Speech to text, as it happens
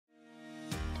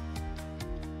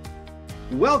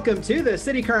Welcome to the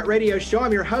City Current Radio Show.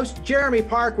 I'm your host, Jeremy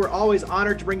Park. We're always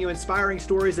honored to bring you inspiring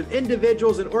stories of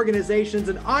individuals and organizations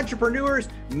and entrepreneurs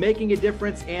making a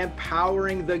difference and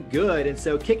powering the good. And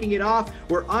so kicking it off,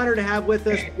 we're honored to have with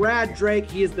us Brad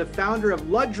Drake. He is the founder of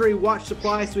Luxury Watch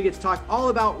Supply, so we get to talk all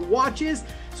about watches.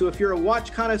 So if you're a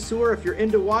watch connoisseur, if you're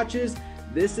into watches,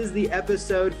 this is the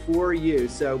episode for you.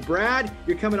 So Brad,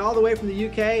 you're coming all the way from the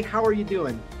UK. How are you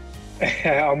doing?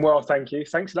 I'm well, thank you.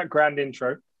 Thanks for that grand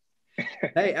intro.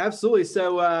 Hey, absolutely.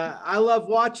 So I love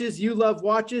watches. You love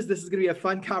watches. This is going to be a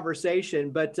fun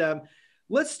conversation. But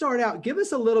let's start out. Give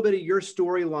us a little bit of your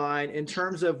storyline in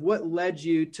terms of what led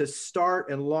you to start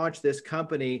and launch this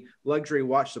company, Luxury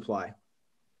Watch Supply.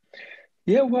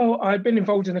 Yeah, well, I'd been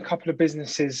involved in a couple of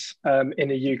businesses in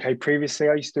the UK previously.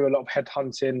 I used to do a lot of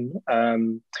headhunting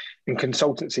and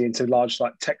consultancy into large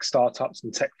like tech startups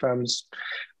and tech firms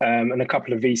and a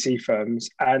couple of VC firms.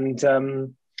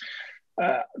 And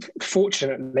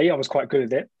fortunately, I was quite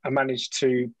good at it. I managed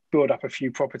to build up a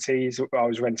few properties that I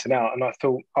was renting out, and I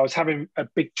thought I was having a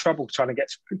big trouble trying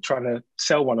to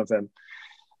sell one of them.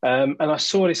 And I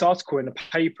saw this article in the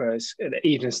papers, in the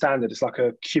Evening Standard. It's like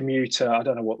a commuter, I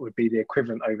don't know what would be the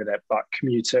equivalent over there, but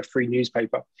commuter free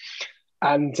newspaper.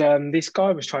 And this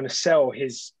guy was trying to sell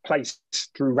his place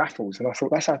through raffles, and I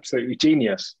thought that's absolutely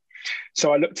genius.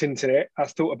 So I looked into it. I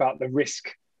thought about the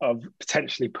risk of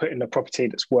potentially putting a property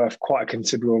that's worth quite a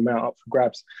considerable amount up for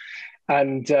grabs.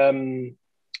 And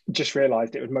just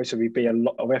realized it would mostly be a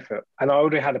lot of effort. And I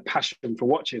already had a passion for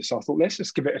watches. So I thought, let's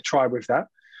just give it a try with that.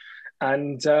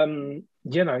 And, 2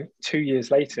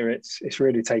 years later, it's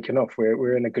really taken off.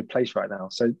 We're in a good place right now.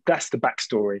 So that's the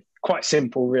backstory. Quite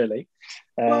simple, really.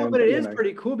 But it is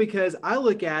pretty cool because I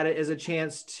look at it as a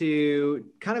chance to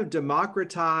kind of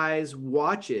democratize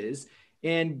watches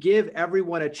and give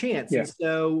everyone a chance. Yeah. And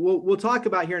so we'll talk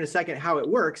about here in a second how it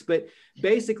works, but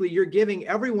basically you're giving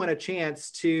everyone a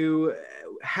chance to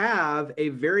have a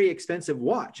very expensive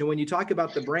watch. And when you talk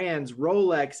about the brands,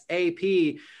 Rolex,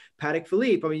 AP, Patek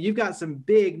Philippe, I mean, you've got some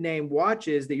big name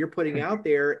watches that you're putting out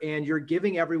there, and you're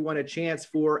giving everyone a chance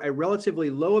for a relatively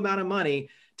low amount of money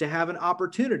to have an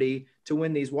opportunity to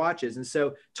win these watches. And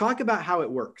so talk about how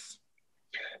it works.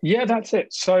 Yeah, that's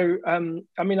it. So,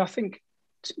 I think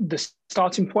the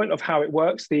starting point of how it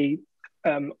works, in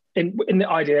the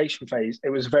ideation phase, it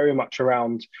was very much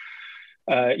around,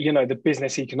 the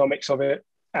business economics of it,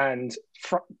 and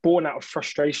born out of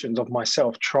frustrations of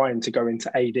myself trying to go into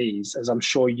ADs, as I'm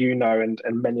sure you know, and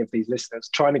many of these listeners,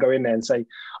 trying to go in there and say,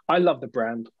 I love the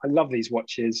brand, I love these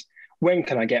watches, when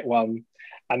can I get one?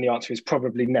 And the answer is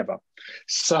probably never.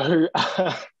 So,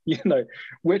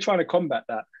 we're trying to combat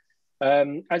that.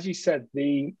 As you said,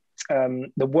 the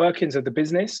workings of the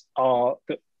business are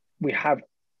that we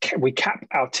cap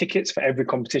our tickets for every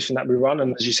competition that we run.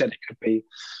 And as you said, it could be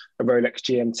a Rolex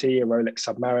GMT, a Rolex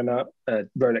Submariner, a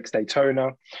Rolex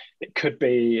Daytona. It could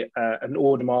be an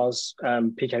Audemars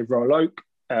Piguet Royal Oak.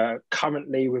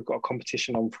 Currently, we've got a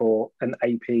competition on for an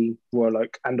AP Royal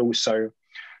Oak and also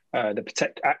the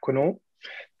Patek Aquanaut.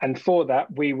 And for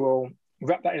that, we will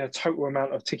wrap that in a total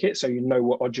amount of tickets so you know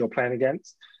what odds you're playing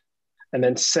against, and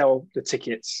then sell the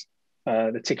tickets,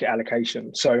 the ticket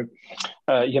allocation. So,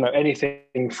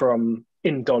 anything from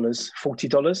in dollars,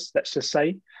 $40, let's just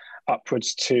say,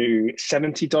 upwards to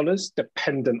 $70,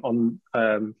 dependent on,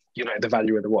 the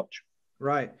value of the watch.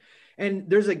 Right. And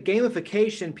there's a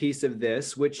gamification piece of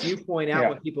this, which you point out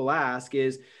when people ask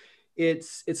is,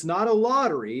 it's not a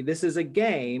lottery. This is a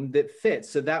game that fits.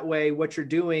 So that way, what you're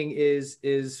doing is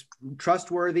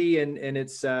trustworthy and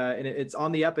it's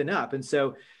on the up and up. And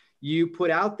so you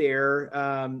put out there,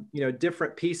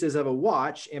 different pieces of a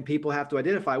watch, and people have to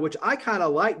identify, which I kind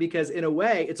of like because in a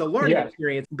way it's a learning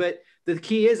experience. But the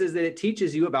key is that it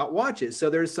teaches you about watches.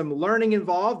 So there's some learning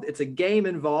involved. It's a game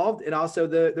involved, and also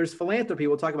there's philanthropy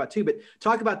we'll talk about too. But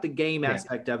talk about the game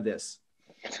aspect of this.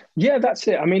 Yeah, that's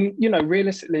it. I mean,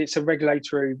 realistically, it's a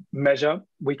regulatory measure.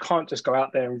 We can't just go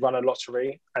out there and run a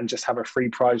lottery and just have a free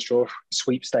prize draw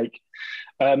sweepstake.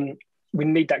 We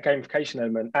need that gamification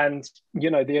element. And,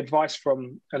 the advice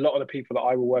from a lot of the people that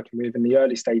I were working with in the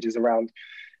early stages around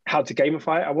how to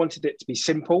gamify it, I wanted it to be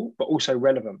simple, but also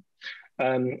relevant.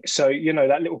 So,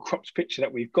 that little cropped picture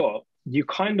that we've got, you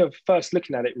kind of first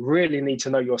looking at it really need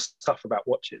to know your stuff about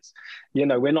watches.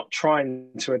 We're not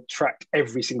trying to attract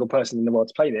every single person in the world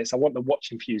to play this. I want the watch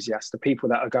enthusiasts, the people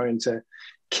that are going to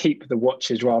keep the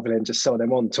watches rather than just sell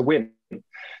them on to win.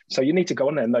 So you need to go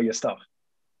on there and know your stuff.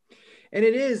 And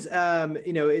it is,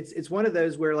 it's one of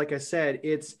those where, like I said,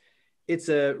 it's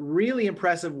a really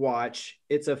impressive watch.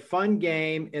 It's a fun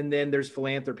game. And then there's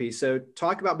philanthropy. So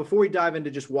talk about, before we dive into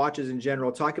just watches in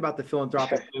general, talk about the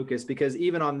philanthropic focus, because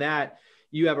even on that,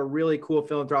 you have a really cool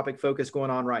philanthropic focus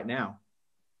going on right now.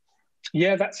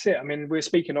 Yeah, that's it. I mean, we're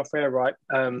speaking off air, right?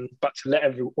 But to let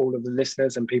all of the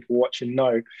listeners and people watching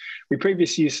know, we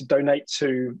previously used to donate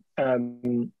to a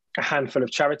handful of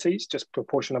charities, just a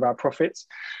proportion of our profits.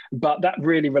 But that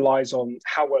really relies on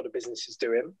how well the business is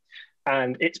doing.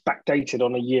 And it's backdated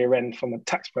on a year end from a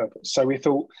tax purpose. So we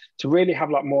thought to really have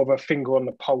like more of a finger on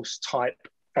the pulse type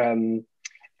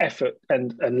effort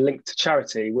and link to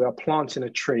charity, we are planting a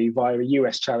tree via a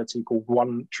US charity called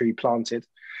One Tree Planted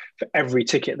for every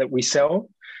ticket that we sell.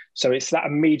 So it's that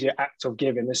immediate act of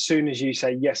giving. As soon as you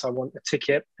say, yes, I want a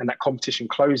ticket, and that competition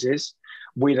closes,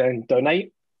 we then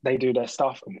donate, they do their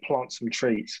stuff and plant some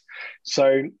trees.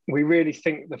 So we really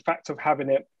think the fact of having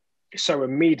it so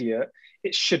immediate,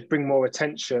 it should bring more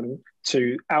attention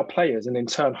to our players. And in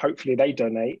turn, hopefully they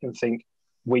donate and think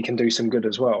we can do some good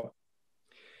as well.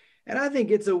 And I think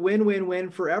it's a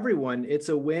win-win-win for everyone. It's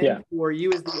a win for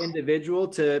you as the individual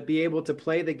to be able to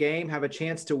play the game, have a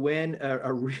chance to win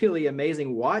a really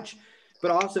amazing watch,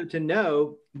 but also to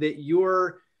know that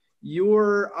your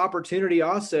opportunity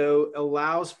also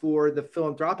allows for the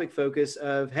philanthropic focus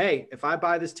of, hey, if I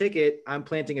buy this ticket, I'm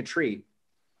planting a tree.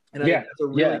 And I think that's a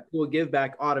really cool give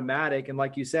back automatic. And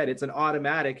like you said, it's an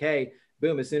automatic, hey,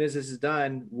 boom, as soon as this is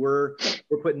done, we're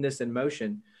putting this in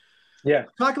motion. Yeah.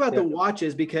 Talk about the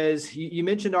watches, because you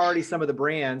mentioned already some of the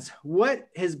brands. What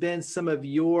has been some of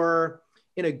your,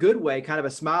 in a good way, kind of a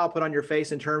smile put on your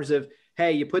face in terms of,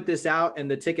 hey, you put this out and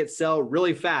the tickets sell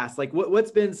really fast? Like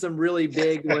what's been some really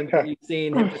big ones that you've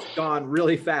seen have just gone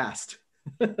really fast?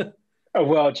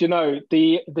 Well, do you know,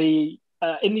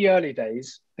 in the early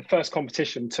days, the first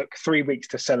competition took 3 weeks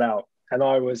to sell out, and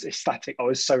I was ecstatic. I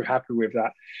was so happy with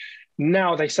that.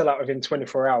 Now they sell out within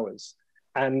 24 hours.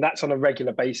 And that's on a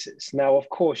regular basis. Now, of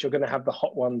course, you're going to have the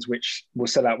hot ones, which will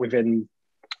sell out within,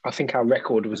 I think our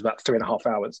record was about 3.5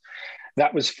 hours.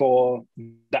 That was for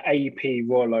the AP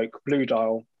Royal Oak Blue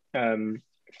Dial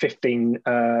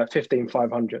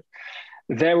 15500.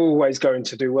 They're always going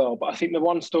to do well. But I think the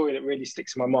one story that really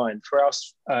sticks in my mind for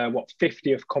us,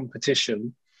 50th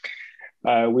competition,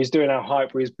 we was doing our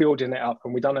hype, we was building it up,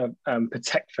 and we done a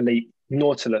Patek Philippe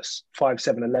Nautilus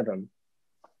 5711.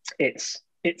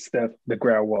 It's the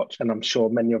Grail watch, and I'm sure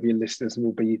many of your listeners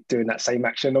will be doing that same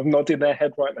action of nodding their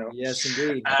head right now. Yes,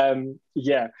 indeed.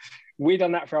 We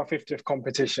done that for our 50th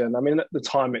competition. I mean, at the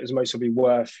time, it was mostly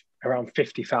worth around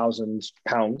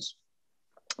 £50,000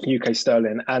 UK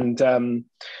sterling, and the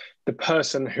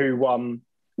person who won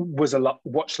was a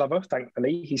watch lover.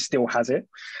 Thankfully, he still has it,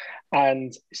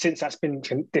 and since that's been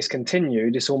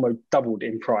discontinued, it's almost doubled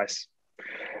in price.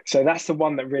 So that's the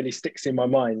one that really sticks in my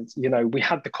mind. You know, we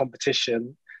had the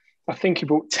competition. I think he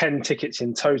bought 10 tickets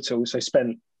in total, so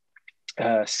spent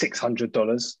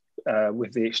 $600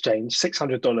 with the exchange.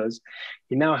 $600.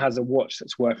 He now has a watch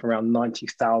that's worth around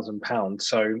 £90,000,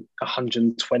 so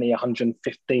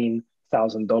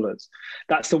 $115,000.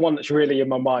 That's the one that's really in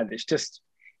my mind. It's just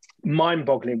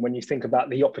mind-boggling when you think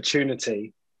about the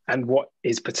opportunity and what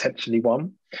is potentially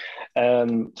won.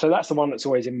 So that's the one that's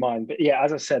always in mind. But yeah,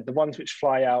 as I said, the ones which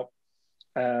fly out,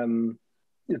 the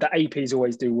APs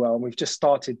always do well. And we've just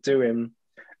started doing,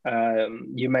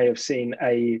 you may have seen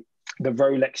the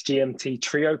Rolex GMT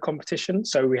Trio competition.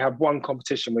 So we have one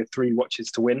competition with 3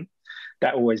 watches to win.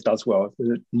 That always does well.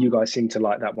 You guys seem to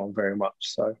like that one very much.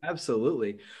 So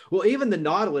absolutely. Well, even the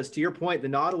Nautilus, to your point, the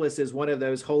Nautilus is one of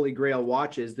those holy grail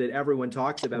watches that everyone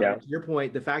talks about. Yeah. To your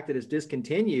point, the fact that it's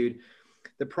discontinued,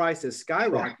 the price is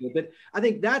skyrocketed. Yeah. But I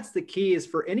think that's the key, is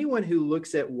for anyone who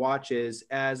looks at watches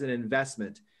as an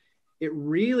investment, it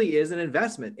really is an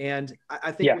investment. And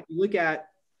I think when you look at,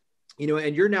 you know,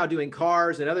 and you're now doing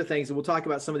cars and other things, and we'll talk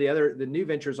about some of the new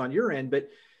ventures on your end, but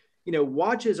you know,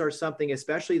 watches are something,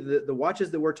 especially the watches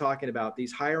that we're talking about,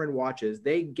 these higher end watches,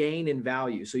 they gain in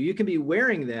value. So you can be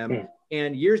wearing them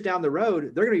and years down the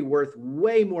road, they're going to be worth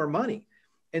way more money.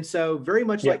 And so very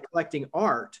much like collecting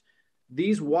art,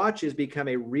 these watches become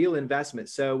a real investment.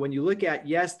 So when you look at,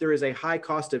 yes, there is a high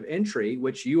cost of entry,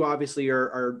 which you obviously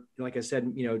are like I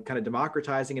said, you know, kind of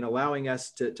democratizing and allowing us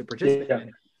to participate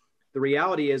in. The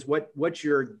reality is what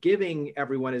you're giving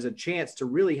everyone is a chance to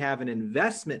really have an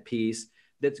investment piece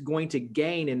that's going to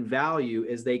gain in value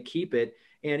as they keep it.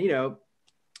 And, you know,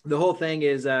 the whole thing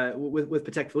is with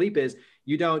Patek Philippe is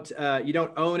you don't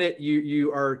own it.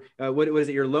 You are, what is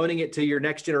it? You're loaning it to your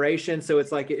next generation. So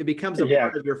it's like, it becomes a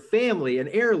part of your family, an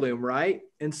heirloom. Right.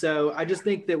 And so I just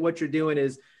think that what you're doing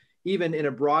is, even in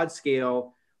a broad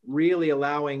scale, really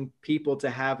allowing people to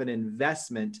have an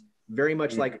investment, very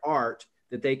much like art,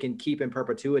 that they can keep in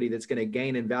perpetuity, that's going to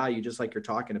gain in value, just like you're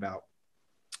talking about.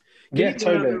 Can Yeah, you go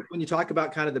totally. over, when you talk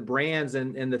about kind of the brands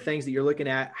and the things that you're looking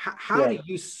at, how Yeah. do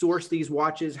you source these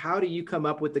watches? How do you come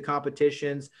up with the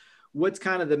competitions? What's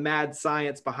kind of the mad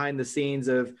science behind the scenes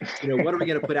of, what are we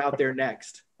going to put out there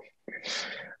next?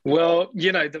 Well,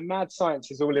 the mad science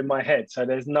is all in my head, so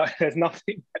there's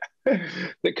nothing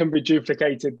that can be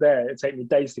duplicated there. It take me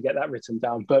days to get that written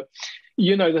down. But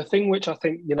the thing which I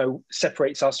think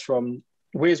separates us from,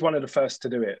 we're one of the first to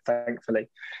do it, thankfully.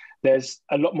 There's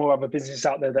a lot more other businesses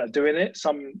out there that are doing it,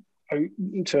 some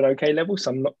to an okay level,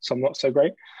 some not so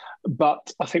great.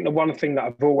 But I think the one thing that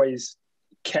I've always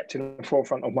kept in the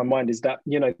forefront of my mind is that,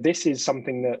 this is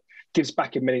something that gives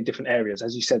back in many different areas.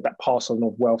 As you said, that pass on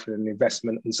of wealth and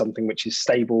investment and something which is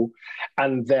stable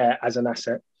and there as an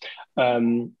asset.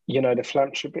 The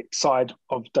philanthropic side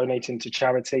of donating to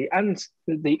charity and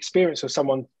the experience of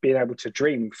someone being able to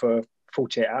dream for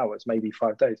 48 hours, maybe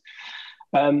 5 days.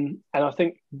 And I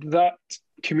think that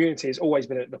community has always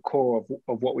been at the core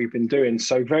of what we've been doing.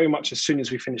 So very much as soon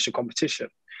as we finish a competition,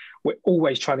 we're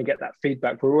always trying to get that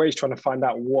feedback. We're always trying to find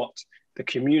out what the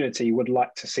community would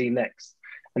like to see next.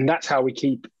 And that's how we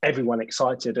keep everyone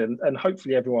excited and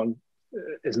hopefully everyone,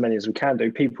 as many as we can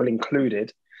do, people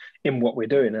included in what we're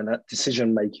doing and that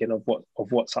decision making of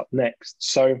what's up next.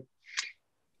 So,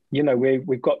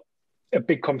 we've got a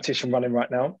big competition running right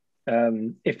now.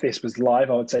 If this was live,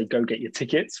 I would say go get your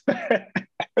tickets. But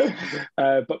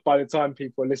by the time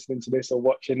people are listening to this or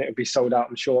watching, it'll be sold out,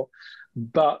 I'm sure.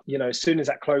 But, as soon as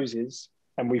that closes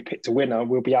and we've picked a winner,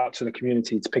 we'll be out to the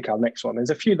community to pick our next one.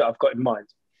 There's a few that I've got in mind.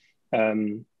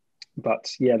 But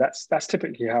yeah, that's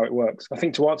typically how it works. I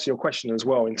think to answer your question as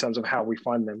well, in terms of how we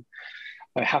find them,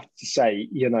 I have to say,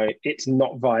 it's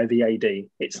not via the AD.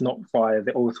 It's not via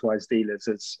the authorized dealers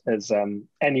as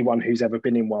anyone who's ever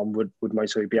been in one would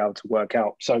most likely be able to work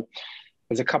out. So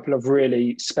there's a couple of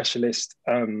really specialist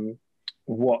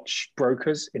watch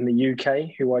brokers in the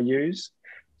UK who I use,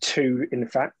 2 in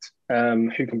fact,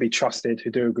 who can be trusted,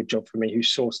 who do a good job for me, who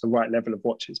source the right level of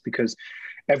watches, because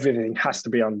everything has to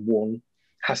be unworn,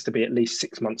 has to be at least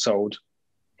 6 months old,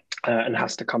 and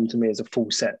has to come to me as a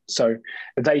full set. So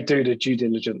they do the due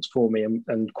diligence for me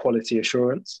and quality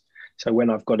assurance. So when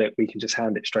I've got it, we can just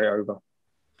hand it straight over.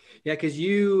 Yeah, because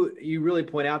you really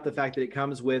point out the fact that it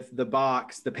comes with the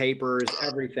box, the papers,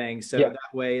 everything. So that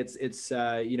way it's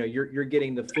you're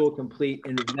getting the full complete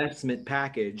investment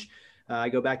package. I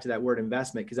go back to that word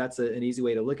investment because that's an easy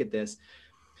way to look at this.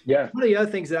 Yeah. One of the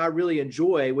other things that I really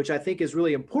enjoy, which I think is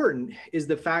really important, is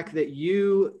the fact that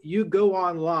you go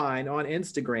online on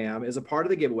Instagram as a part of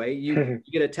the giveaway. You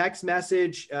get a text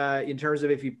message in terms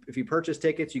of if you purchase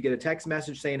tickets, you get a text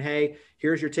message saying, "Hey,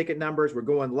 here's your ticket numbers. We're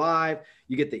going live."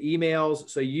 You get the emails.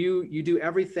 So you do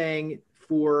everything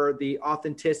for the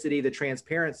authenticity, the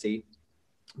transparency.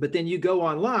 But then you go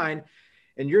online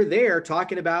and you're there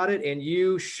talking about it and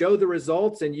you show the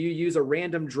results and you use a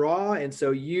random draw. And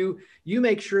so you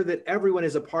make sure that everyone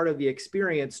is a part of the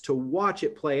experience to watch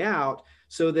it play out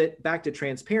so that, back to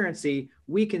transparency,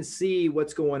 we can see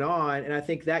what's going on. And I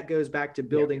think that goes back to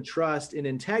building trust and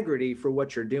integrity for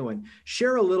what you're doing.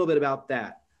 Share a little bit about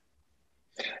that.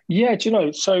 Yeah,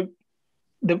 so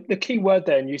the key word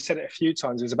there, and you said it a few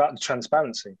times, is about the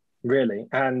transparency, really.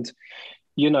 And,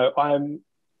 I'm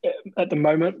at the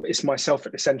moment, it's myself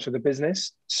at the center of the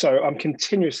business. So I'm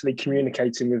continuously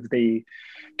communicating with the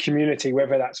community,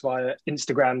 whether that's via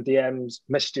Instagram, DMs,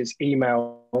 messages,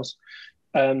 emails.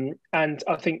 And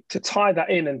I think to tie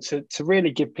that in and to really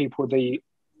give people the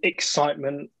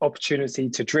excitement, opportunity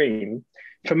to dream,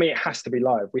 for me, it has to be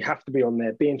live. We have to be on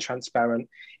there, being transparent,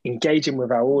 engaging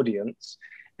with our audience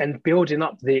and building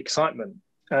up the excitement.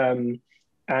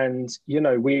 And,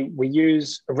 we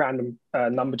use a random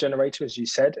number generator, as you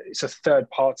said. It's a third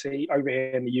party. Over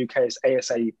here in the UK, it's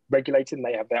ASA regulated, and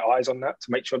they have their eyes on that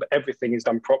to make sure that everything is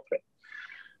done properly.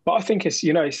 But I think it's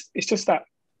just that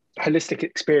holistic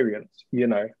experience,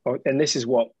 and this is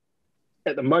what,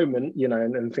 at the moment,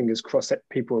 and fingers crossed that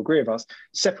people agree with us,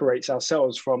 separates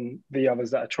ourselves from the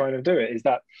others that are trying to do it, is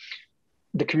that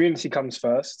the community comes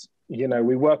first.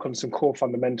 We work on some core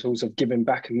fundamentals of giving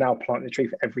back and now planting a tree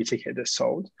for every ticket that's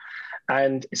sold.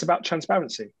 And it's about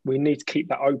transparency. We need to keep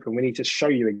that open. We need to show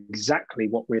you exactly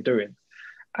what we're doing.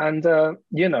 And,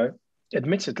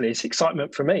 admittedly, it's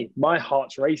excitement for me. My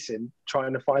heart's racing,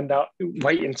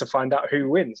 waiting to find out who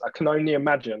wins. I can only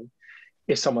imagine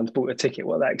if someone's bought a ticket,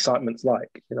 what that excitement's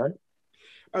like,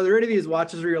 Are there any of these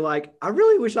watches where you're like, I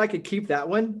really wish I could keep that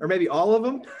one, or maybe all of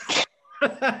them?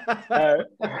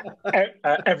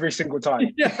 every single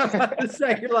time. Yeah, I'm about to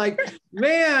say, you're like,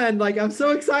 man, like I'm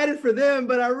so excited for them,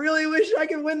 but I really wish I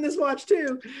could win this watch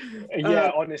too.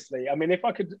 Yeah, honestly, I mean, if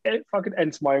I could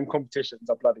enter my own competitions,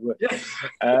 I bloody would.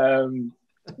 Yeah.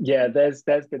 Yeah, there's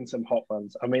been some hot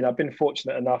ones. I mean, I've been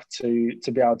fortunate enough to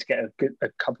be able to get a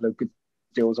couple of good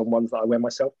deals on ones that I wear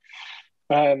myself.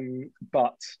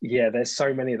 But yeah, there's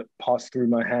so many that pass through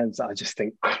my hands that I just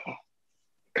think,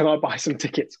 can I buy some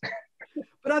tickets?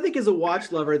 But I think as a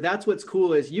watch lover, that's what's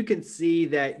cool is you can see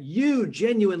that you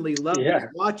genuinely love these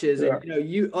watches, and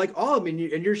you like all of them,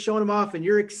 and you're showing them off, and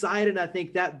you're excited. I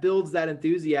think that builds that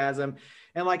enthusiasm.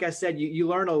 And like I said, you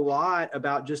learn a lot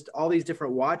about just all these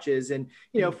different watches. And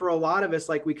for a lot of us,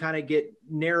 like we kind of get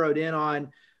narrowed in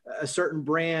on a certain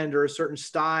brand or a certain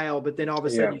style, but then all of a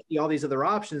sudden you see all these other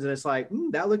options, and it's like,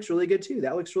 that looks really good too.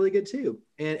 That looks really good too.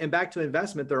 And back to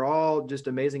investment, they're all just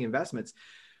amazing investments.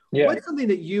 Yeah. What's something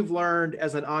that you've learned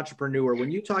as an entrepreneur when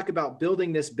you talk about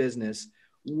building this business?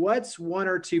 What's one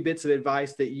or two bits of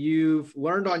advice that you've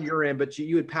learned on your end, but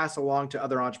you would pass along to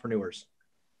other entrepreneurs?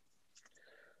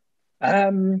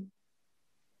 Do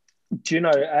you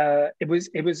know, it was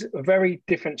a very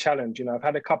different challenge. I've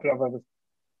had a couple of other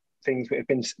things that have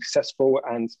been successful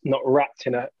and not wrapped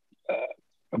in a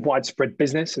widespread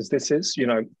business as this is.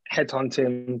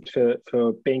 Headhunting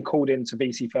for being called into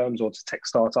VC firms or to tech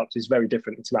startups is very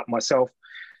different. It's about myself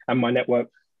and my network,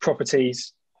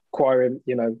 properties, acquiring,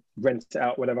 rent it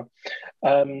out, whatever.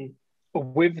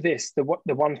 With this, the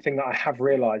one thing that I have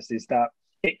realized is that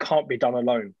it can't be done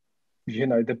alone.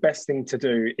 The best thing to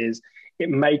do is, it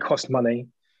may cost money.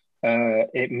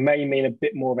 It may mean a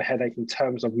bit more of a headache in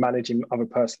terms of managing other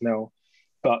personnel,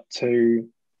 but to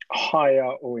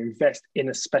hire or invest in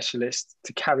a specialist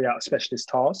to carry out a specialist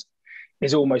task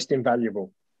is almost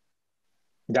invaluable.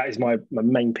 That is my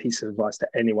main piece of advice to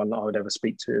anyone that I would ever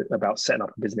speak to about setting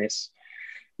up a business,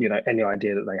 any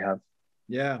idea that they have.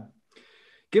 Yeah.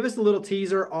 Give us a little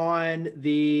teaser on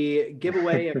the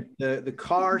giveaway of the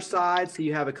car side. So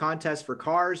you have a contest for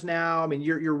cars now. I mean,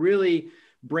 you're really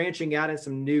branching out in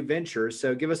some new ventures.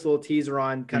 So give us a little teaser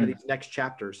on kind of these next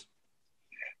chapters.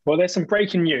 Well, there's some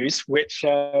breaking news, which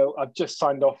I've just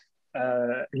signed off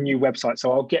a new website.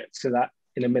 So I'll get to that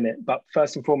in a minute. But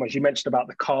first and foremost, you mentioned about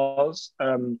the cars.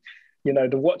 The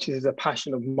watches is a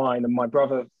passion of mine, and my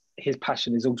brother, his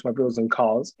passion is automobiles and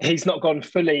cars. He's not gone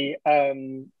fully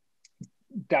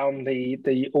down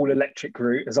the all-electric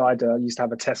route as I do. I used to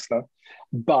have a Tesla.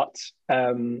 But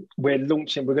we're going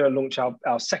to launch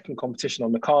our second competition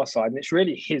on the car side, and it's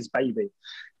really his baby.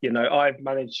 I've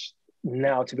managed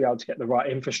now to be able to get the right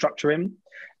infrastructure in,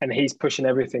 and he's pushing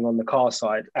everything on the car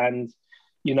side. And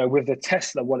with the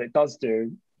Tesla, what it does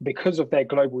do, because of their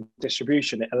global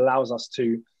distribution, it allows us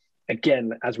to,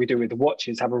 again, as we do with the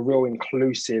watches, have a real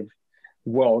inclusive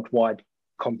worldwide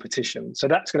competition. So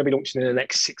that's going to be launching in the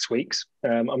next 6 weeks.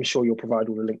 I'm sure you'll provide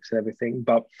all the links and everything.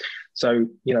 But so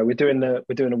we're doing the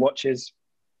watches,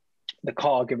 the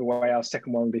car giveaway. Our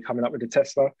second one will be coming up with the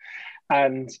Tesla.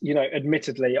 And,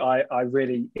 admittedly, I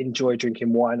really enjoy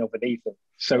drinking wine of an evening.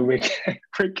 So we're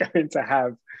going to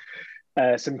have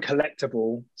some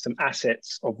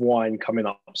assets of wine coming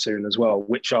up soon as well,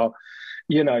 which are,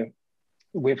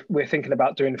 we're thinking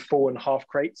about doing 4.5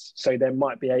 crates. So there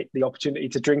might be the opportunity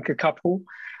to drink a couple,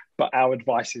 but our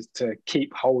advice is to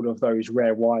keep hold of those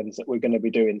rare wines that we're going to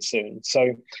be doing soon.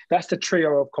 So that's the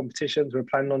trio of competitions we're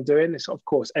planning on doing. It's, of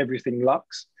course, everything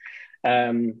Lux.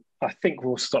 I think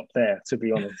we'll stop there, to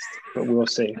be honest, but we'll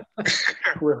see.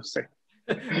 We'll see.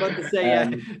 I'm about to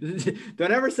say,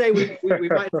 don't ever say we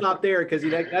might stop there, because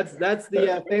that's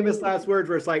the famous last words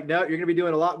where it's like, no, you're going to be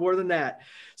doing a lot more than that.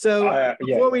 So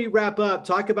before we wrap up,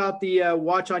 talk about the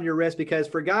watch on your wrist, because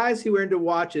for guys who are into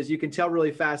watches, you can tell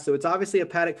really fast. So it's obviously a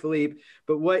Patek Philippe,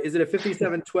 but what is it, a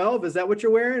 5712? Is that what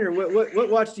you're wearing, or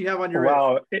what watch do you have on your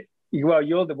wrist? Well,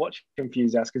 you're the watch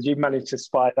enthusiast, because you've managed to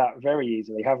spy that very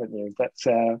easily, haven't you? But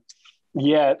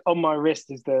on my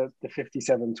wrist is the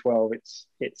 5712.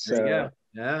 It's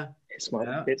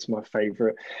my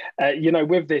favorite.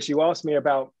 With this, you asked me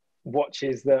about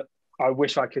watches that I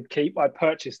wish I could keep. I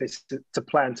purchased this to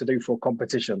plan to do for a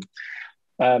competition.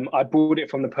 I bought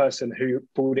it from the person who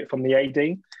bought it from the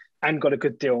AD and got a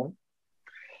good deal.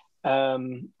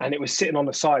 And it was sitting on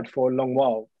the side for a long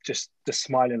while, just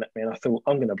smiling at me. And I thought,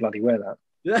 I'm going to bloody wear that.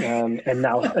 And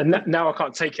now I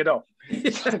can't take it off.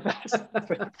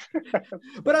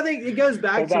 But I think it goes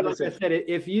back to, like I said,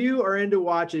 if you are into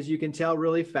watches, you can tell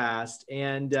really fast.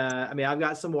 And I mean, I've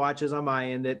got some watches on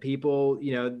my end that people,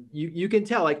 you can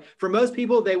tell, like for most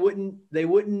people, they wouldn't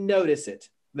notice it.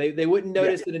 They wouldn't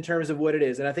notice it in terms of what it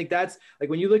is. And I think that's like,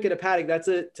 when you look at a paddock,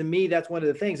 to me, that's one of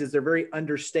the things is they're very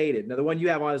understated. Now the one you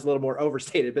have on is a little more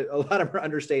overstated, but a lot of them are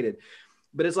understated.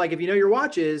 But it's like, if you know your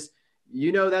watches,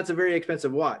 you know that's a very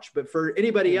expensive watch. But for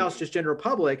anybody else, just general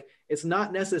public, it's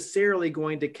not necessarily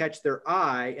going to catch their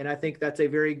eye. And I think that's a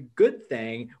very good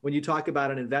thing when you talk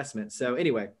about an investment. So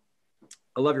anyway,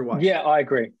 I love your watch. Yeah, I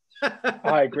agree.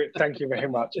 I agree. Thank you very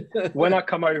much. When I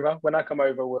come over,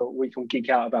 we can geek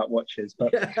out about watches.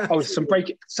 But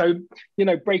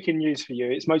breaking news for you.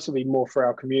 It's mostly more for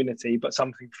our community, but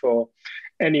something for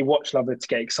any watch lover to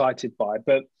get excited by.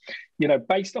 But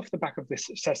based off the back of the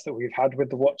success that we've had with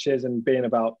the watches and being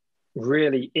about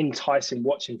really enticing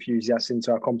watch enthusiasts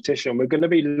into our competition, we're going to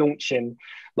be launching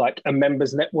like a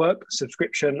members network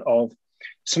subscription of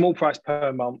small price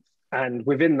per month, and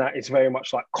within that, it's very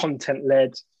much like content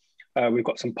led. We've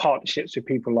got some partnerships with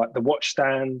people like the Watch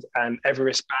Stand and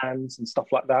Everest bands and stuff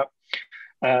like that.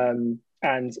 And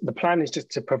the plan is just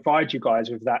to provide you guys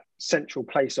with that central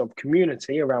place of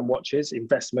community around watches,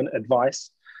 investment,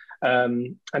 advice,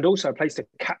 and also a place to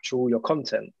capture all your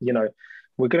content.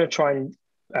 We're going to try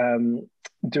and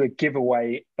do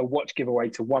a watch giveaway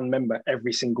to one member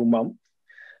every single month.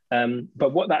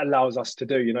 But what that allows us to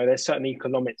do, there's certain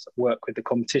economics that work with the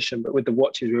competition, but with the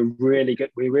watches, we're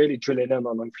really drilling in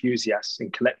on enthusiasts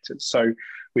and collectors. So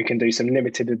we can do some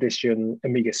limited edition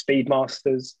Omega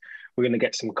Speedmasters. We're going to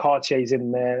get some Cartiers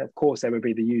in there. Of course, there would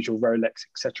be the usual Rolex,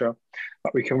 etc.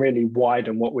 But we can really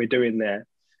widen what we're doing there,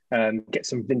 get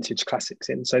some vintage classics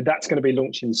in. So that's going to be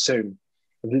launching soon.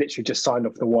 I've literally just signed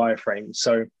off the wireframe.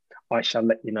 So I shall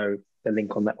let you know the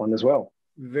link on that one as well.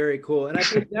 Very cool. And I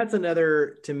think that's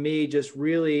another, to me, just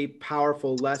really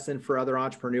powerful lesson for other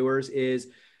entrepreneurs is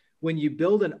when you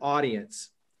build an audience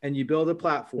and you build a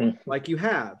platform like you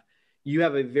have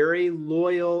a very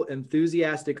loyal,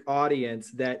 enthusiastic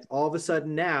audience that all of a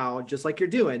sudden now, just like you're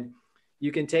doing,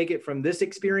 you can take it from this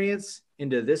experience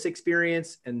into this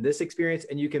experience and this experience,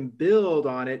 and you can build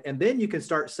on it. And then you can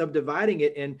start subdividing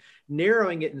it and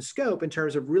narrowing it in scope in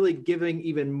terms of really giving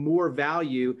even more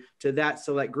value to that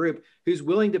select group who's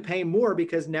willing to pay more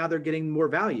because now they're getting more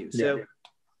value. So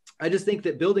I just think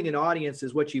that building an audience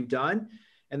is what you've done.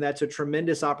 And that's a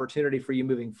tremendous opportunity for you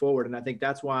moving forward. And I think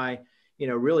that's why,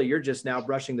 really you're just now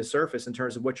brushing the surface in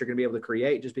terms of what you're going to be able to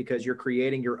create, just because you're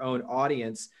creating your own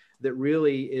audience that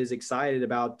really is excited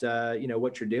about,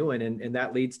 what you're doing. And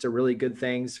that leads to really good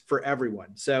things for everyone.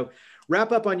 So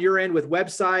wrap up on your end with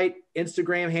website,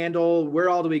 Instagram handle, where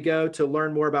all do we go to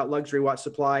learn more about Luxury Watch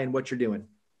Supply and what you're doing?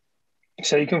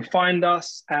 So you can find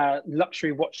us at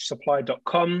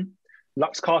luxurywatchsupply.com,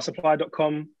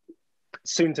 luxcarsupply.com,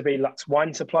 soon to be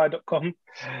luxwinesupply.com.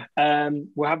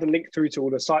 We'll have the link through to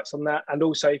all the sites on that. And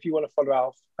also, if you want to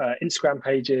follow our Instagram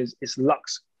pages, it's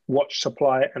Lux Watch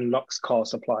Supply and Lux Car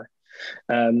Supply.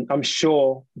 I'm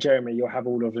sure, Jeremy, you'll have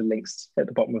all of the links at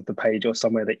the bottom of the page or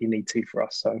somewhere that you need to for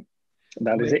us. So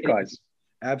that is it, guys.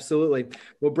 Absolutely.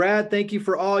 Well, Brad, thank you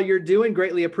for all you're doing.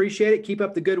 Greatly appreciate it. Keep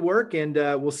up the good work, and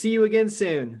we'll see you again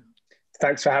soon.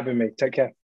 Thanks for having me. Take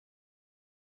care.